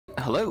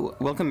Hello,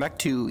 welcome back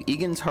to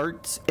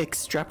Eginhardt's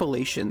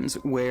Extrapolations,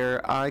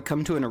 where I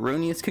come to an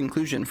erroneous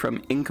conclusion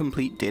from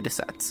incomplete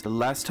datasets.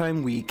 Last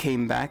time we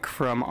came back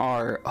from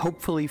our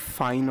hopefully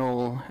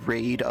final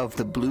raid of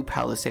the Blue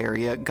Palace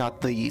area,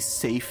 got the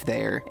safe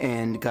there,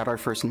 and got our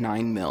first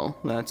 9 mil.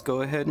 Let's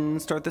go ahead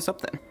and start this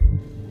up then.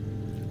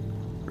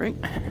 Right,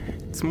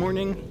 it's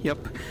morning,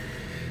 yep.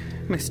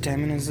 My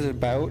stamina is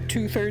about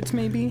 2/3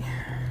 maybe.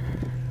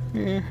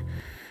 Yeah.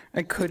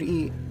 I could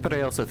eat, but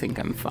I also think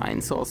I'm fine,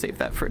 so I'll save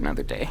that for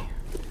another day.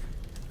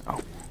 Oh.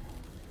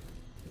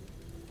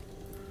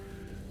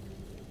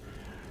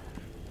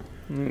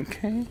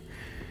 Okay.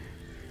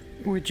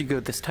 Where'd you go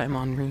this time,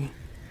 Henri?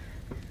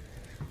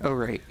 Oh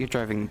right, you're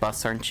driving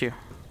bus, aren't you?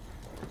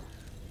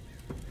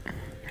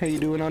 How you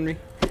doing, Henri?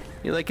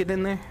 You like it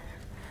in there?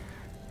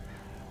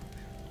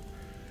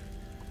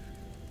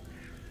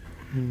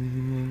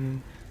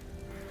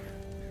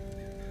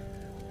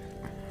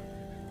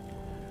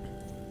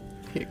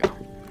 Here you go.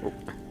 Oh.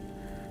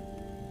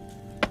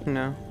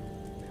 No.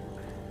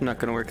 Not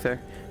gonna work there.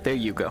 There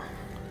you go.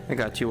 I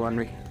got you,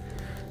 Henri.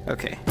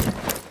 Okay.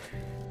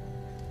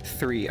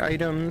 3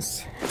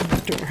 items.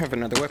 Don't have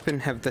another weapon.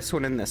 Have this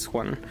one and this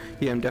one.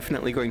 Yeah, I'm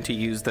definitely going to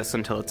use this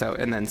until it's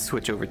out and then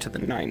switch over to the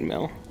 9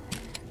 mil.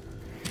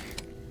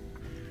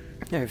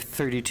 I have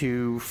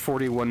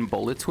 41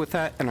 bullets with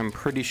that, and I'm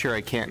pretty sure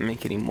I can't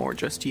make any more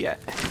just yet.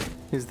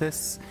 Is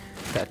this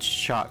that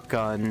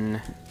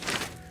shotgun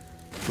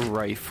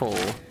rifle?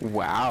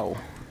 Wow.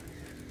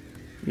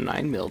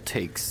 9 mil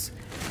takes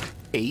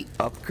 8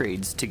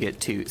 upgrades to get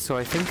to, so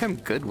I think I'm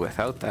good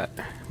without that.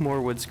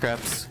 More wood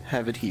scraps,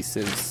 have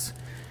adhesives,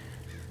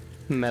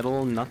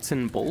 metal nuts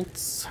and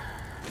bolts.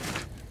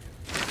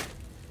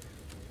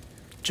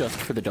 Just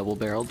for the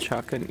double-barreled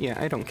shotgun. Yeah,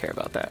 I don't care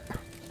about that.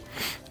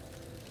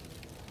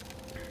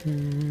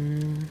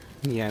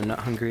 Yeah, I'm not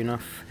hungry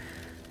enough.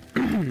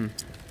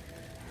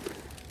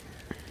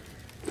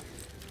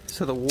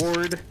 So the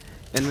ward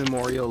and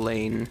Memorial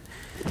Lane,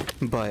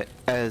 but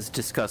as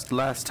discussed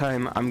last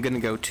time, I'm gonna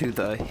go to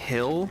the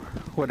hill,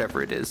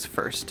 whatever it is,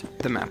 first.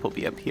 The map will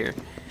be up here,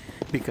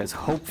 because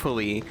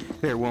hopefully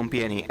there won't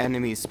be any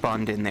enemies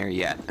spawned in there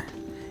yet.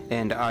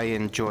 And I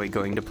enjoy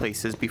going to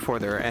places before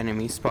there are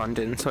enemies spawned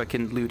in, so I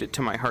can loot it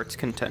to my heart's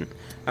content.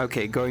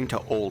 Okay, going to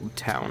Old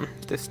Town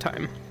this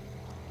time.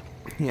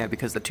 Yeah,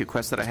 because the 2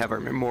 quests that I have are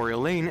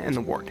Memorial Lane and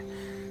the ward.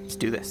 Let's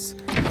do this.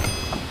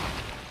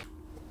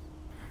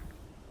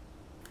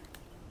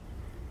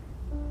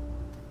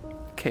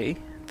 Okay,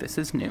 this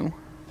is new.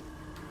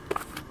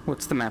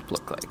 What's the map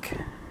look like?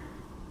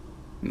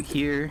 And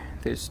here,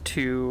 there's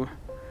 2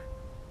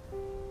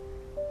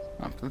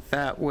 up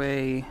that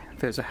way.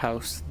 There's a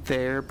house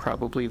there,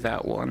 probably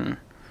that one.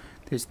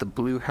 There's the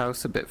blue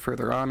house a bit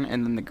further on,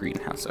 and then the green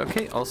house.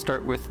 Okay, I'll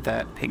start with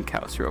that pink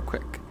house real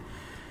quick.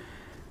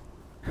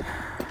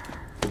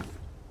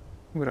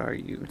 What are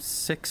you?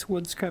 6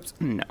 wood scraps?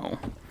 No.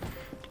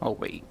 I'll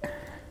wait.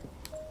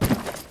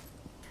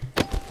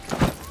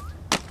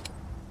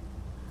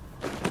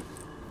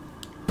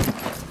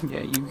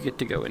 Yeah, you get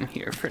to go in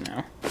here for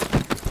now.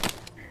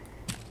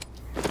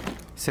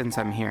 Since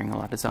I'm hearing a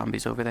lot of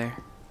zombies over there.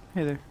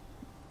 Hey there.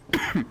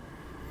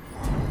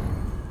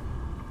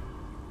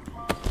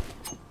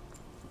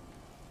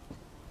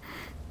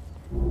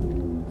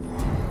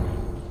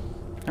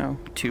 Oh,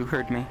 2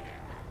 heard me.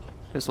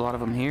 There's a lot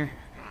of them here.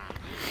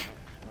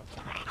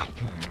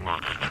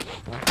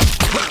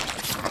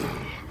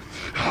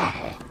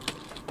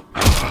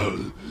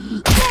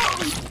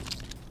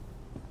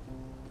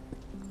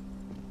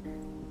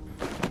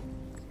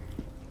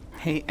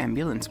 Hey,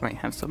 ambulance might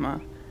have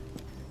some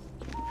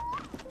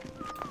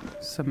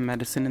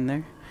medicine in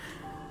there.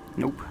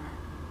 Nope.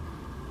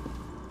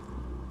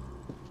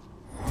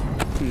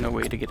 No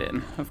way to get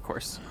in, of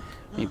course.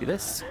 Maybe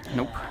this?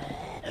 Nope.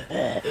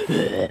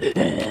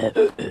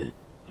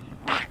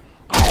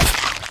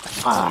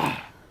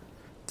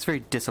 It's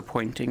very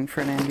disappointing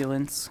for an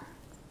ambulance.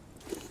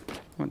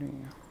 What are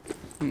you?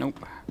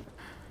 Nope.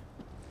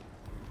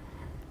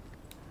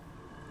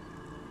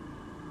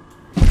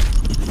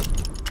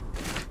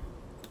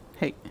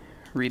 Hey,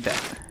 read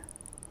that.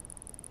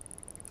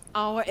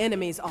 Our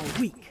enemies are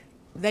weak.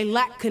 They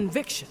lack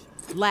conviction,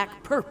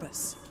 lack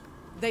purpose.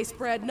 They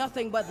spread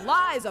nothing but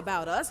lies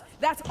about us.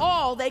 That's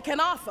all they can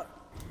offer.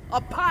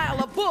 A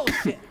pile of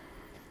bullshit.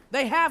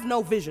 They have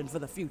no vision for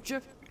the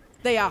future.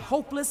 They are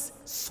hopeless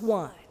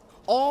swine.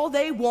 All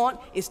they want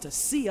is to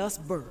see us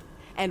burn.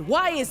 And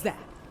why is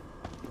that?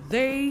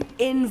 They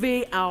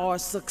envy our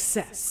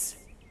success.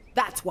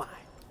 That's why.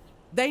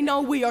 They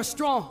know we are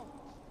strong.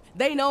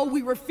 They know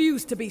we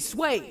refuse to be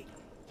swayed.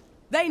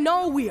 They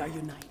know we are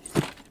united.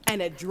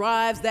 And it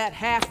drives that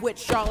half-wit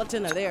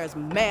charlatan of theirs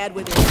mad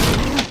with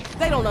it.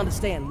 They don't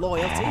understand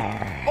loyalty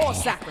or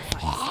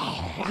sacrifice.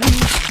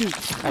 We do.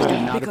 I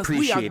do not because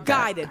appreciate we are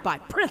guided by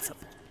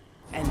principle.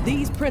 And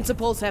these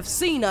principles have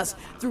seen us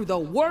through the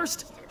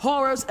worst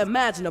horrors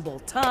imaginable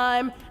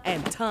time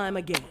and time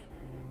again.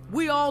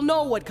 We all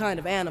know what kind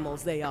of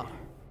animals they are.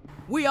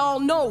 We all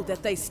know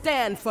that they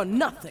stand for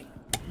nothing.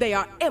 They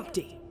are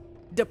empty.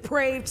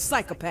 Depraved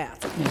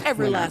psychopaths,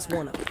 every last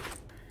one of them.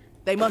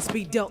 They must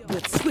be dealt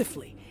with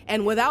swiftly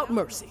and without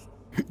mercy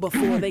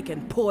before they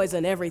can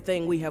poison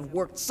everything we have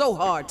worked so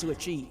hard to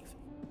achieve.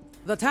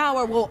 The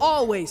tower will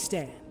always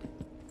stand.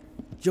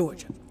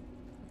 Georgia.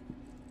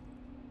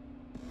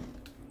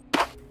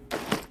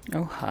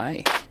 Oh,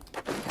 hi.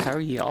 How are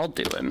y'all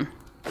doing?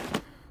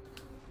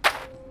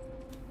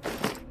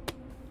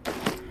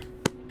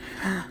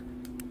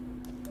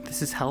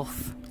 This is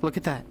health. Look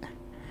at that.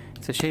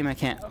 It's a shame I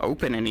can't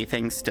open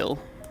anything still.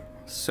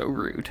 So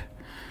rude.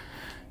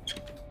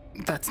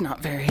 That's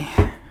not very...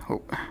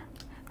 Oh.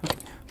 Okay,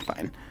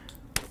 fine.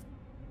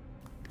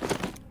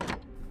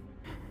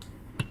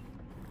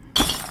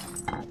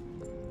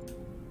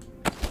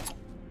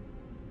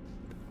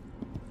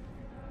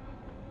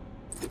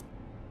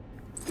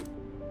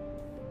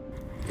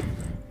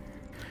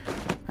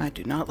 I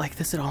do not like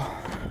this at all.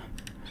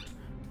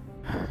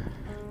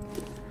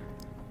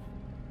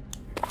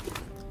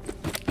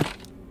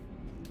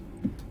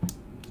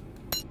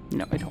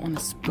 No, I don't want a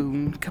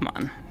spoon. Come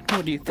on.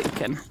 What are you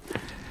thinking?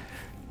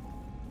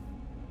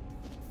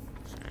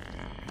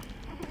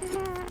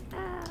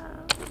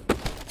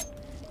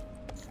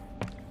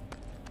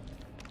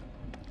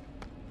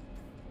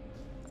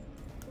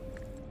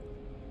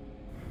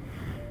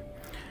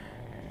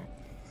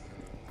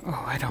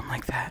 Oh, I don't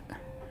like that.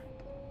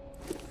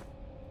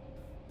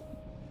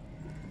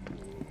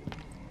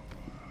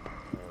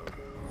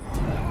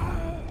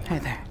 Hi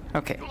there.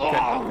 Okay, good.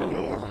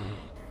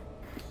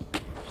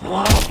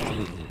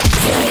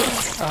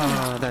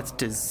 Oh, that's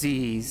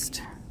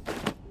diseased.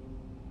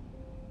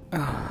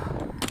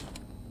 Oh.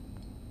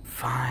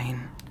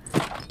 Fine.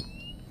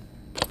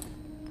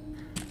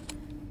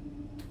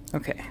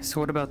 Okay, so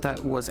what about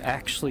that was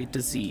actually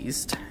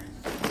diseased?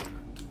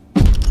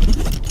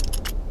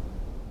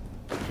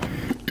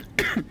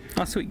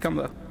 Oh, sweet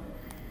gumbo.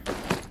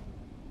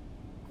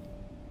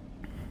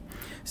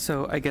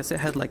 So I guess it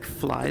had like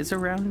flies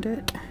around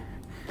it.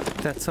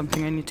 That's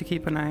something I need to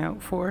keep an eye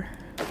out for.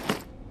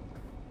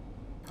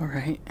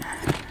 Alright.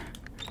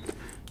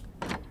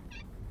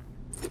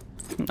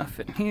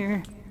 Nothing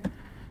here.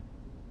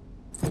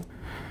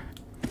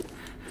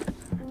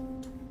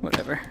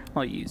 Whatever.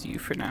 I'll use you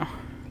for now.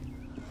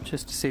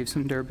 Just to save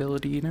some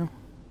durability, you know?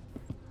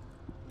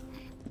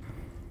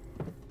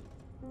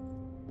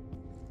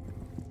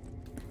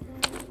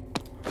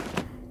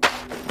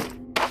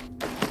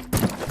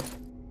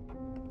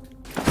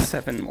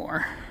 Seven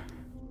more.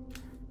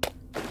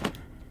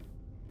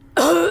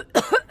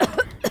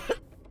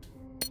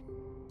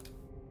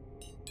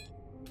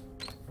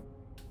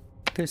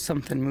 There's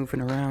something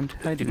moving around.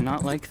 I do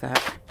not like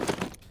that.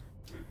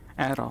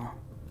 At all.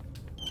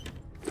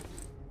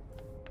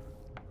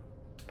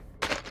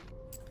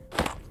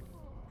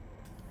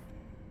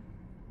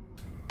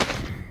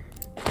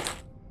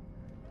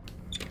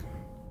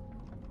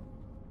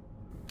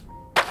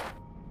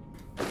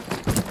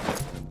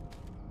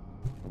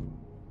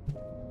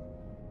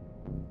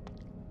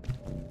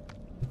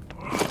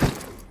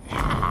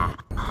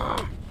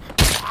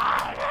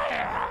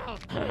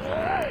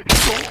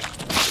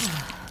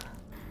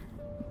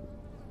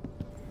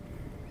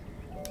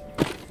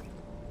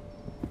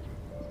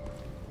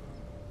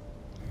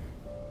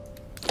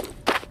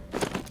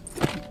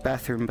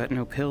 Bathroom, but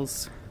no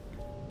pills.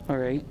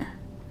 Alright.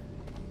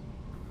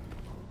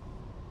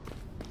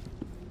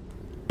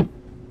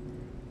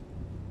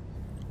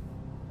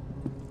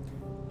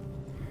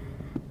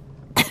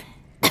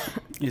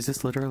 Is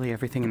this literally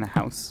everything in the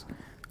house?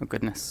 Oh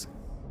goodness.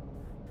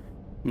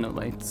 No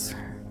lights.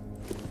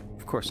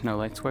 Of course no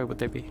lights, why would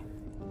there be?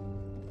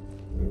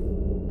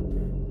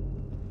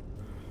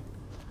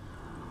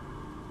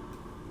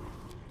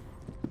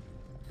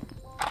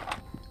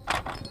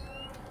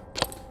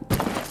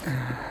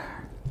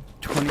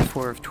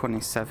 Of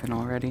 27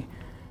 already.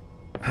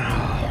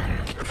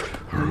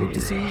 Are you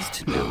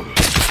diseased? No.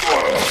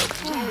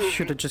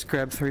 Should have just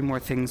grabbed 3 more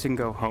things and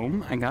go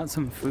home. I got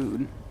some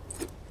food.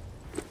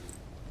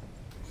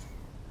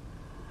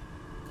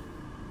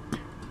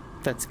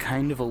 That's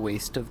kind of a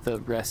waste of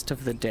the rest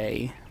of the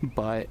day,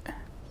 but...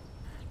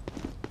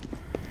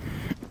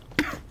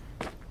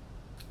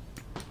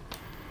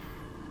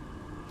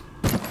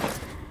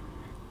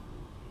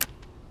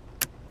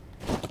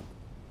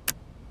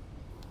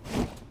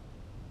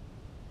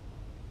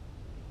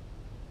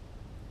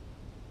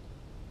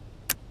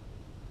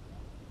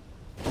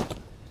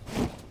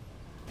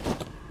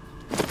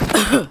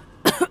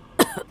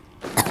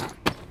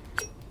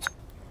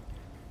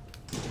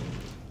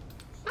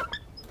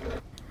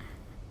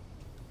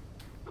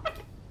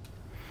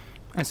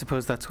 I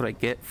suppose that's what I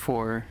get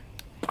for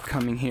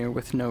coming here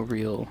with no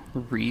real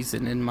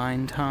reason in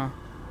mind, huh?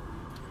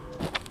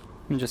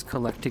 I'm just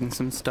collecting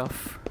some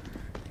stuff.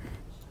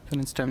 Then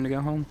it's time to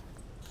go home.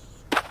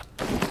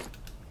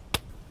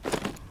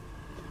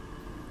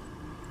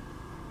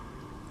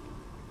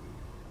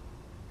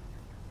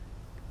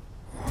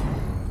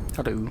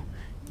 Hello.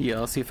 Yeah,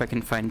 I'll see if I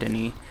can find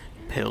any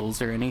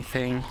pills or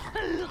anything.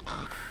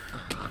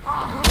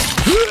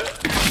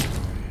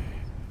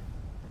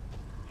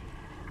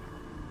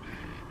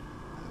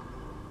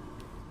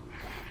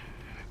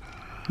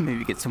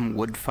 Maybe get some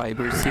wood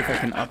fibers, see if I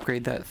can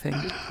upgrade that thing.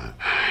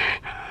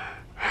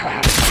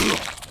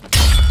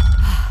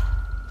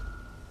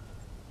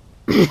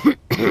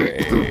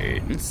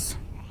 Brains.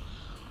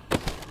 I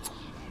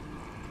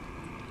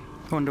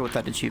wonder what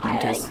that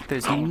achievement is.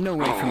 There's no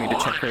way for me to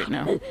check right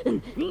now.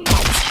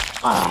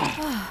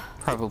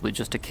 Probably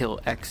just to kill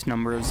X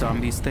number of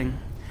zombies thing.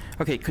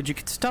 Okay, could you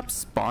stop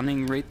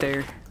spawning right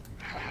there?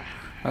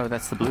 Oh,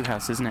 that's the blue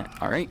house, isn't it?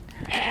 Alright.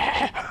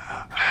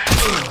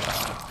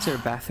 Is there a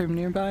bathroom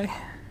nearby?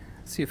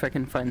 See if I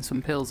can find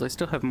some pills. I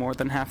still have more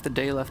than half the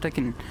day left. I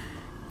can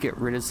get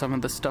rid of some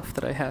of the stuff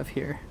that I have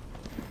here.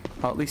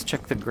 I'll at least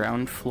check the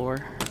ground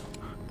floor.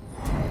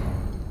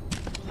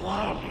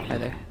 Hi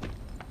there.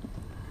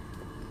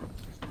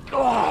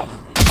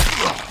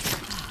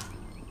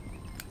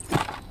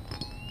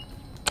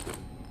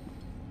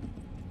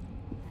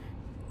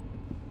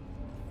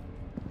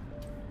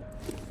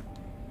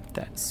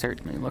 That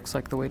certainly looks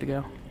like the way to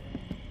go.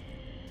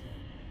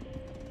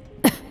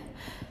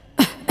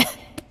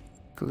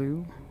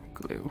 Glue,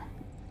 glue.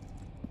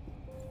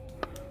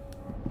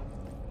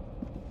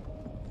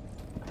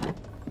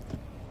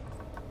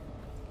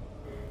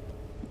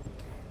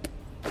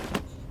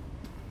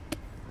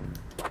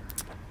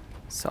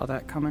 Saw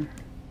that coming.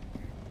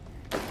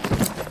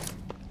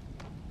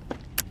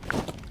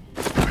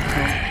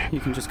 Oh,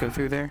 you can just go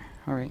through there?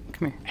 Alright,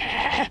 come here.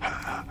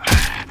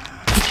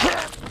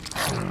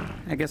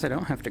 I guess I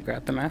don't have to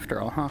grab them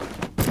after all, huh?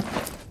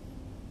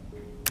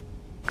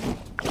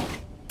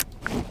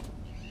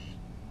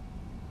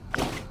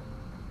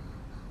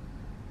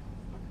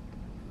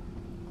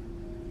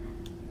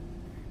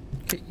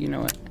 Okay, you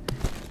know what?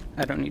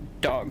 I don't need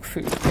dog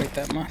food quite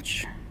that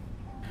much.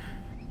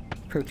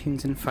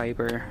 Proteins and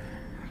fiber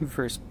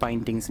versus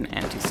bindings and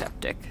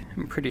antiseptic.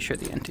 I'm pretty sure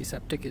the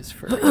antiseptic is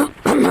for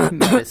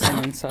medicine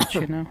and such,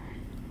 you know?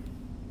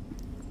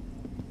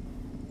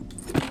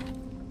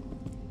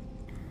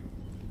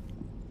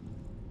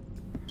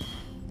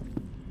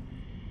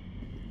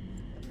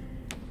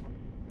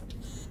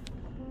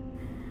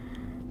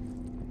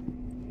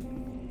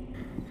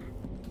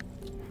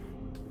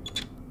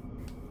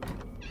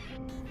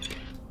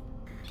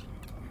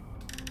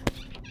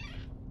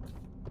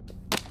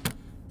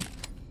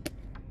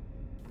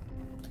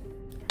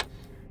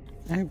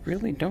 I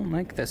really don't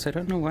like this. I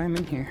don't know why I'm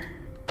in here.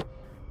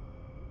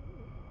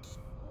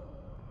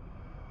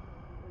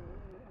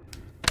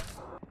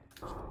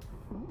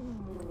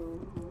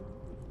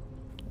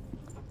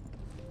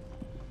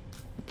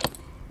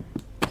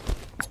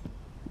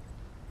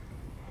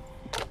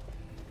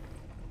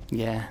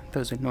 Yeah,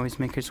 those are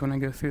noisemakers when I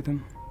go through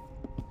them.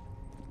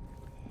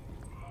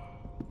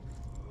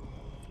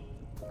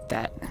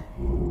 That.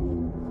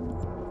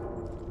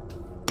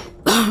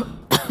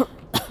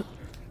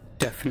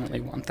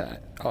 Definitely want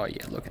that. Oh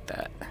yeah, look at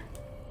that.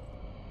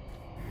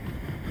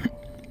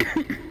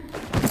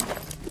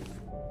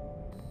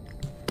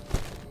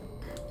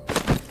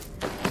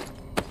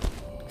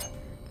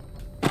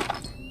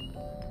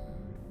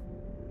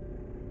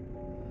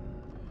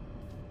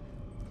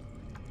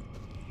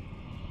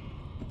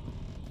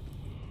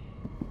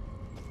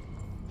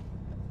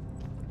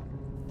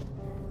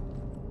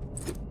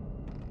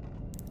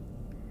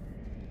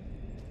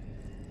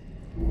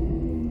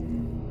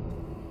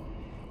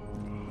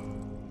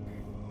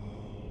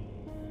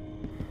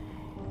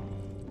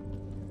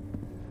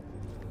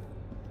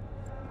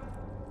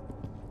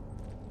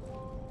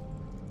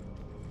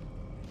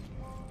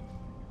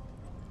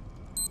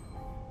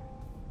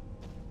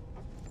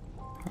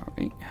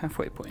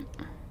 Halfway point.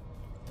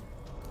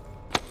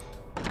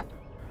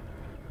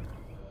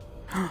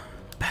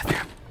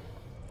 Bathroom.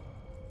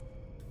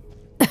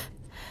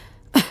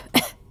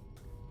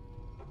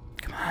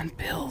 Come on,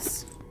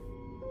 pills.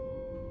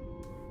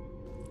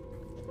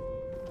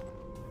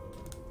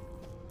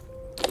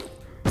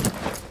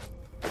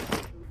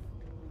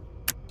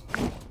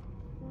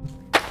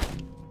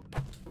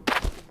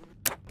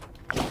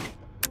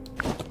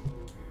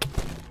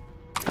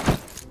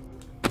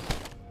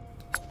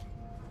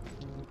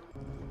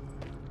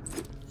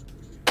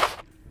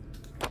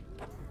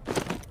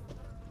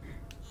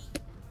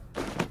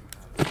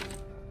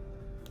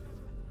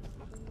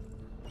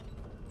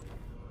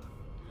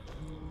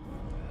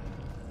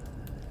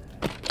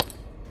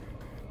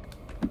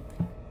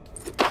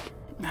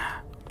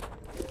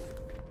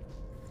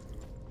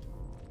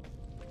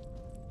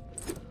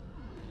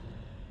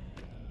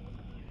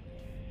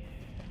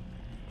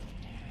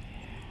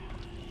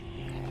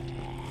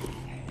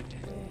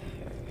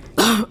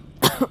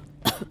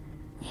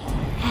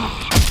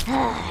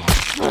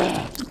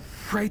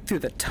 Right through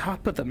the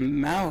top of the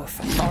mouth.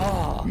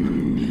 Oh,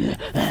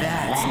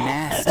 that's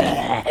nasty.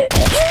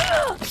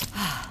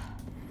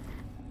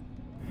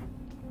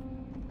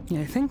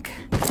 Yeah, I think...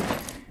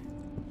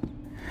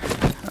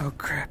 Oh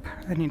crap,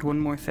 I need one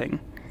more thing.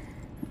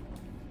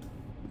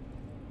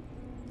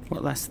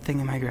 What last thing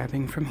am I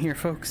grabbing from here,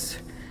 folks?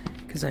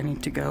 Because I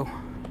need to go.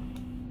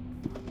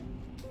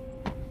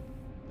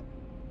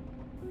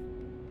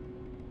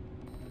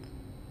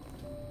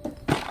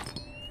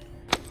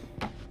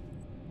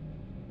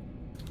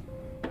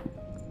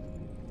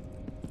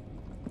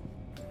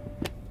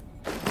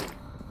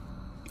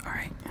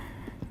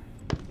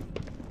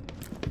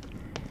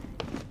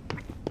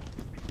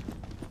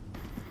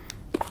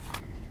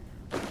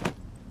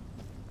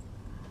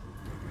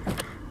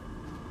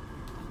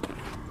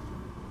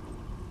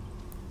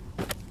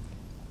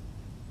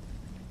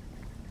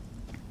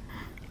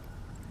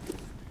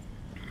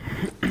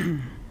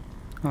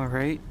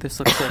 Alright, this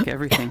looks like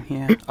everything,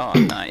 yeah. Oh,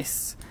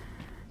 nice.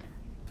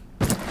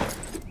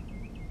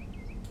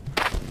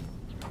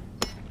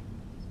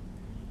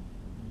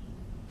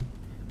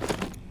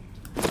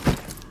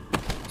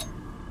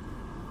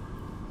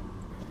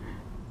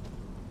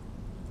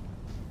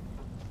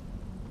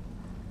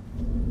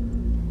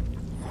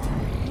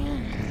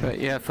 But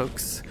yeah,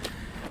 folks.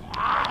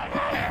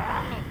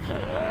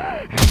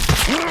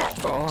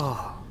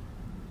 Oh.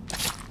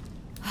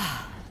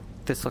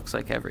 This looks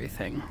like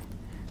everything.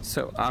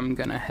 So I'm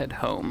gonna head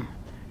home,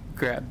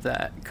 grab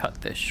that,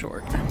 cut this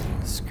short.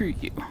 Screw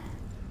you.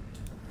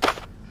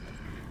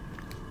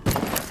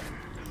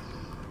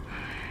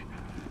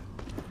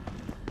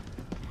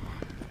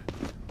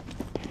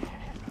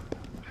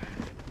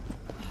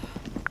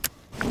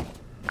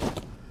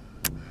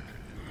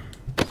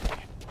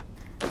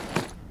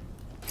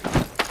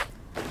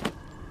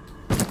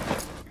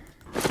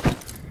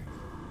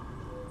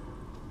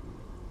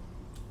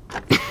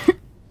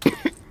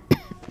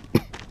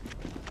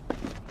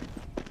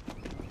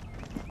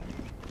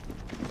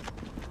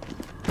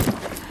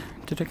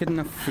 Did I get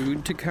enough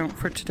food to count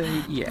for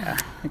today? Yeah,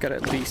 I got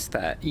at least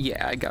that.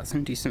 Yeah, I got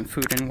some decent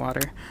food and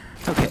water.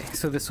 Okay,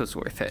 so this was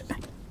worth it.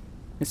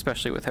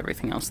 Especially with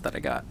everything else that I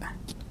got.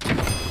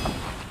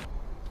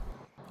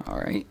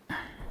 Alright.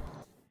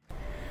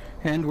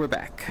 And we're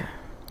back.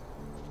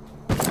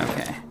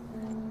 Okay.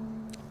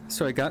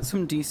 So I got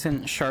some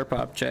decent sharp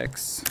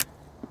objects.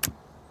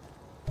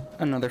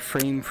 Another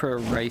frame for a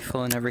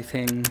rifle and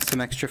everything. Some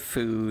extra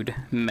food.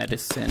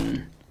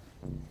 Medicine.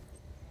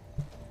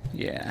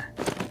 Yeah.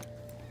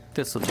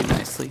 This will do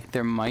nicely.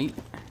 There might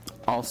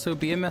also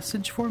be a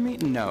message for me?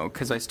 No,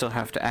 because I still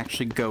have to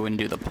actually go and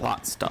do the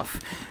plot stuff,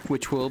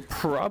 which will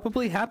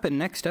probably happen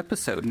next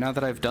episode now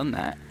that I've done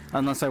that.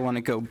 Unless I want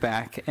to go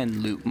back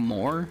and loot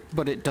more,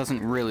 but it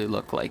doesn't really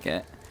look like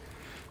it.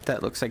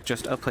 That looks like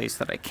just a place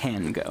that I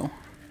can go.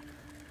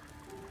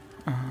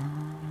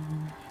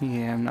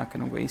 Yeah, I'm not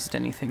going to waste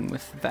anything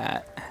with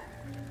that.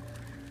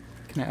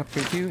 Can I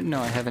upgrade you?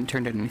 No, I haven't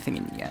turned anything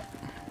in yet.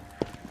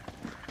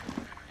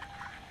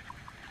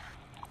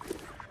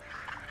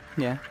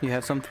 Yeah, you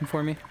have something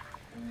for me?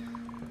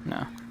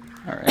 No.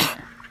 Alright.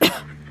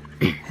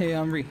 Hey,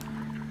 Henri.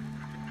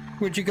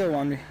 Where'd you go,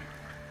 Henri?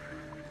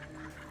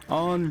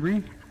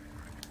 Henri?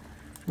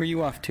 Where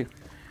you off to?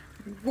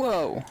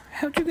 Whoa!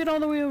 How'd you get all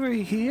the way over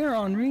here,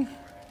 Henri?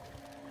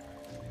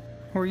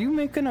 Were you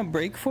making a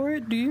break for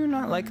it? Do you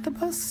not like the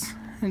bus?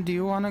 And do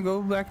you want to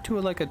go back to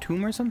like a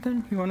tomb or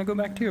something? You want to go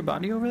back to your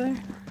body over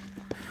there?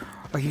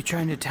 Are you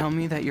trying to tell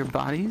me that your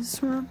bodies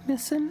were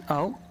missing?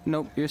 Oh,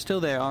 nope, you're still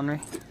there,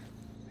 Henri.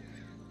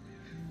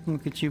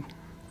 Look at you.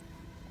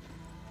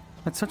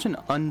 That's such an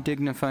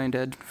undignified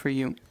end for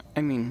you.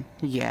 I mean,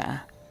 yeah,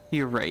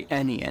 you're right.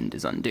 Any end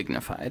is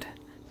undignified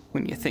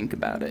when you think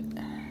about it.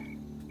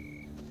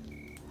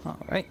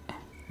 Alright.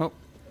 Well,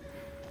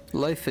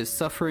 life is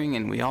suffering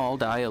and we all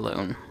die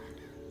alone.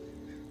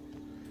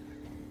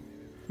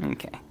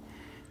 Okay.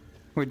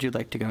 Where'd you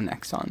like to go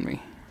next,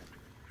 Henri?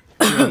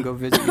 You wanna go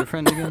visit your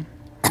friend again?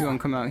 You wanna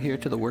come out here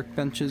to the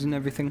workbenches and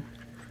everything?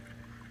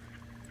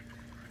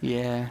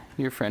 Yeah,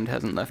 your friend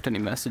hasn't left any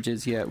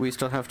messages yet. We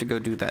still have to go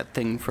do that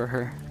thing for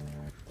her.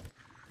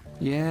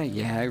 Yeah,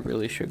 I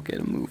really should get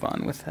a move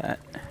on with that.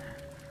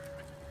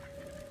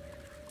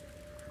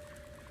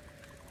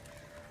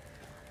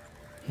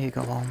 Here you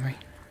go, Henri.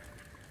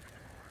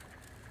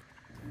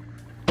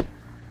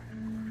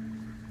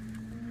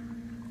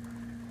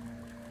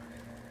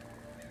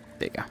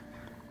 There you go.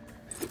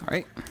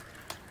 Alright.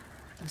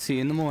 See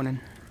you in the morning.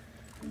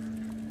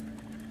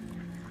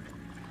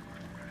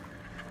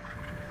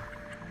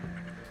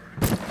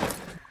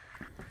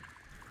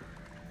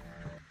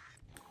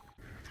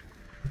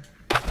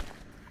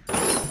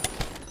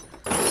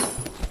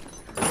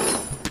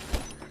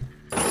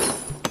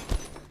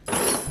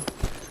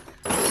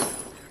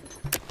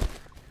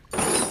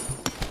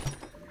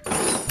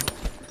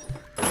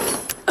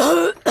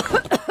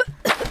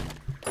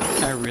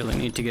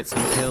 To get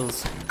some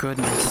pills.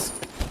 Goodness.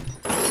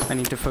 I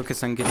need to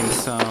focus on getting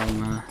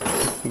some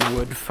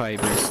wood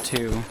fibers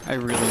too. I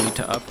really need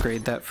to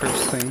upgrade that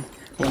first thing.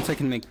 Once I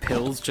can make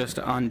pills just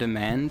on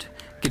demand,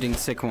 getting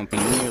sick won't be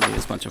nearly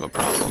as much of a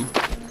problem.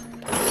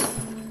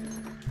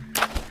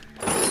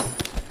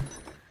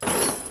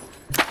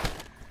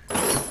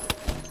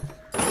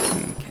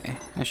 Okay,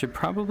 I should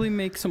probably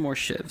make some more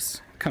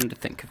shivs, come to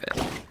think of it.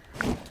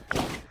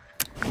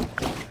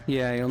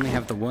 Yeah, I only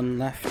have the one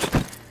left.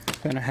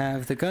 Gonna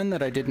have the gun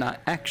that I did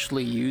not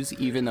actually use,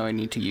 even though I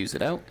need to use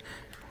it out.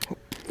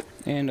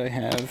 And I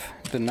have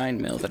the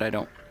 9mm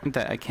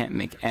that I can't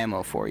make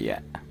ammo for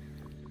yet.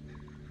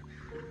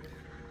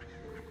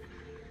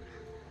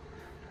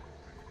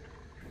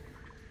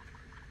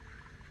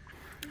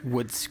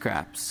 Wood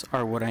scraps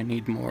are what I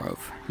need more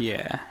of.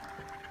 Yeah.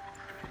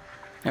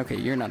 Okay,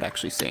 you're not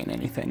actually saying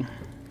anything.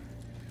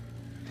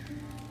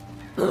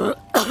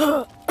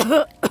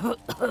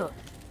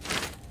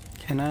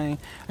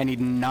 I need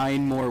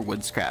 9 more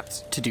wood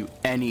scraps to do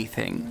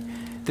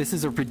anything. This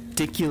is a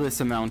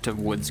ridiculous amount of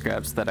wood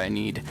scraps that I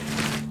need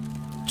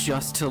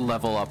just to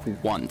level up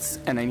once,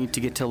 and I need to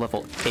get to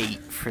level 8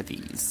 for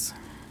these.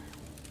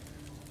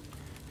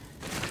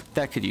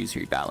 That could use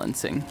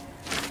rebalancing.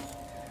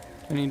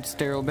 I need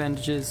sterile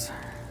bandages.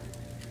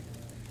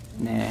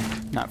 Nah,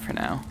 not for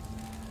now.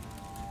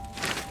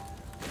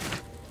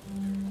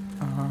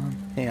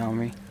 Hey,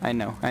 Henri. I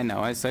know.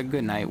 I said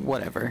goodnight,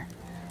 whatever.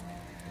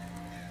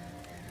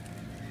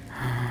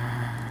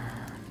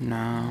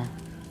 No.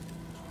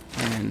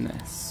 And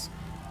this.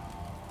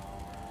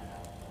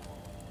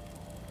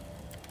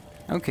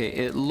 Okay,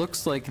 it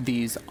looks like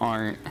these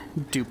aren't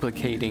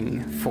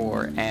duplicating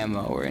for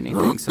ammo or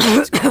anything, so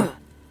that's good.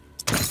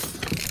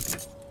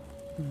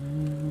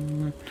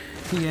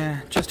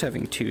 Yeah, just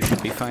having 2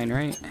 should be fine,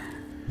 right?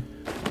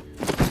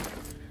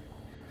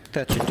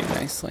 That should do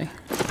nicely.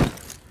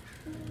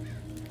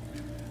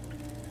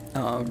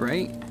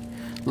 Alright.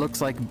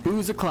 Looks like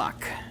booze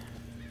o'clock.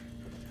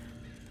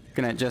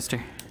 Good night,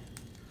 Jester.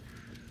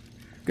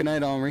 Good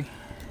night, Henri.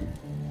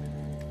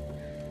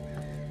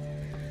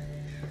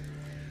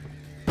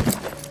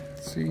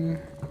 Let's see.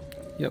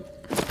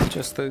 Yep,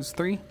 just those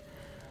 3.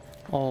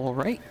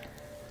 Alright.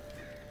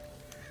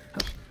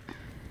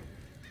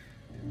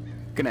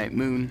 Good night,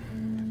 Moon.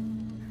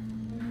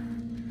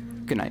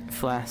 Good night,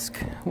 Flask.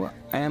 What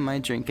am I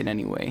drinking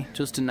anyway?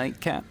 Just a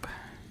nightcap?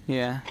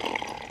 Yeah.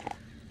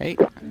 Hey,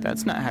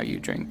 that's not how you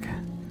drink.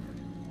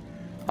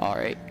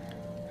 Alright.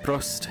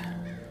 Prost.